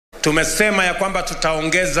tumesema ya kwamba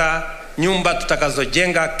tutaongeza nyumba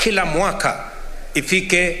tutakazojenga kila mwaka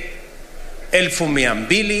ifike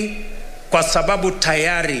 1,200 kwa sababu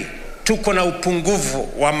tayari tuko na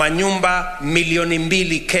upungufu wa manyumba milioni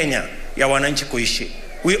 2 Kenya ya wananchi kuishi.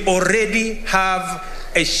 We already have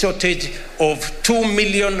a shortage of 2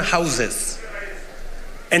 million houses.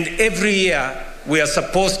 And every year we are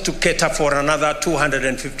supposed to cater for another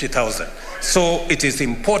 250,000. So it is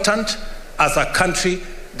important as a country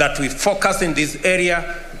that we focus in this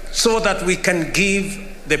area so that we can give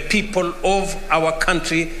the people of our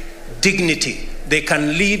country dignity. They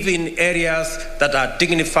can live in areas that are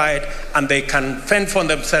dignified and they can fend for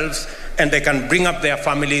themselves and they can bring up their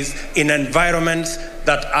families in environments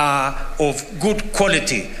that are of good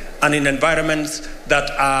quality and in environments that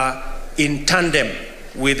are in tandem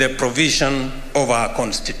with the provision of our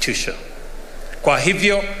constitution. Kwa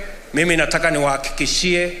hivyo, mimi nataka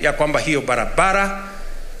niwahakikishie ya kwamba hiyo barabara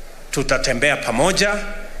tutatembea pamoja.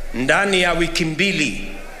 Ndani ya wiki 2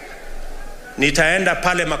 nitaenda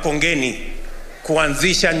pale Makongeni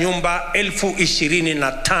kuanzisha nyumba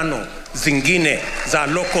 25,000 zingine za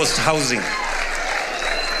low cost housing.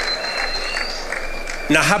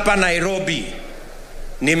 Na hapa Nairobi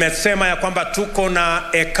nimesema ya kwamba tuko na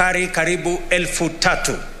ekari karibu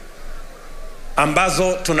 3,000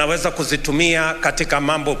 ambazo tunaweza kuzitumia katika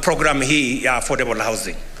mambo program hii ya affordable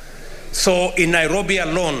housing. So in Nairobi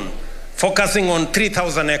alone, focusing on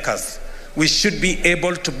 3,000 acres, we should be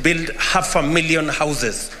able to build 500,000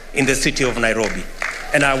 houses in the city of Nairobi.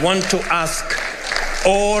 And I want to ask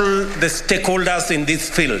all the stakeholders in this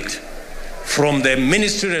field, from the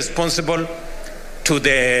ministry responsible to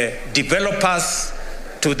the developers,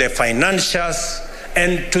 to the financiers,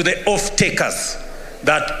 and to the off-takers,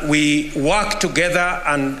 that we work together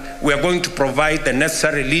and we are going to provide the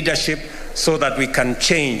necessary leadership so that we can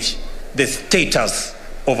change the status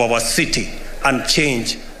of our city and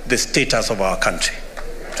change the status of our country.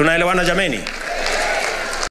 Tunaelewana jameni?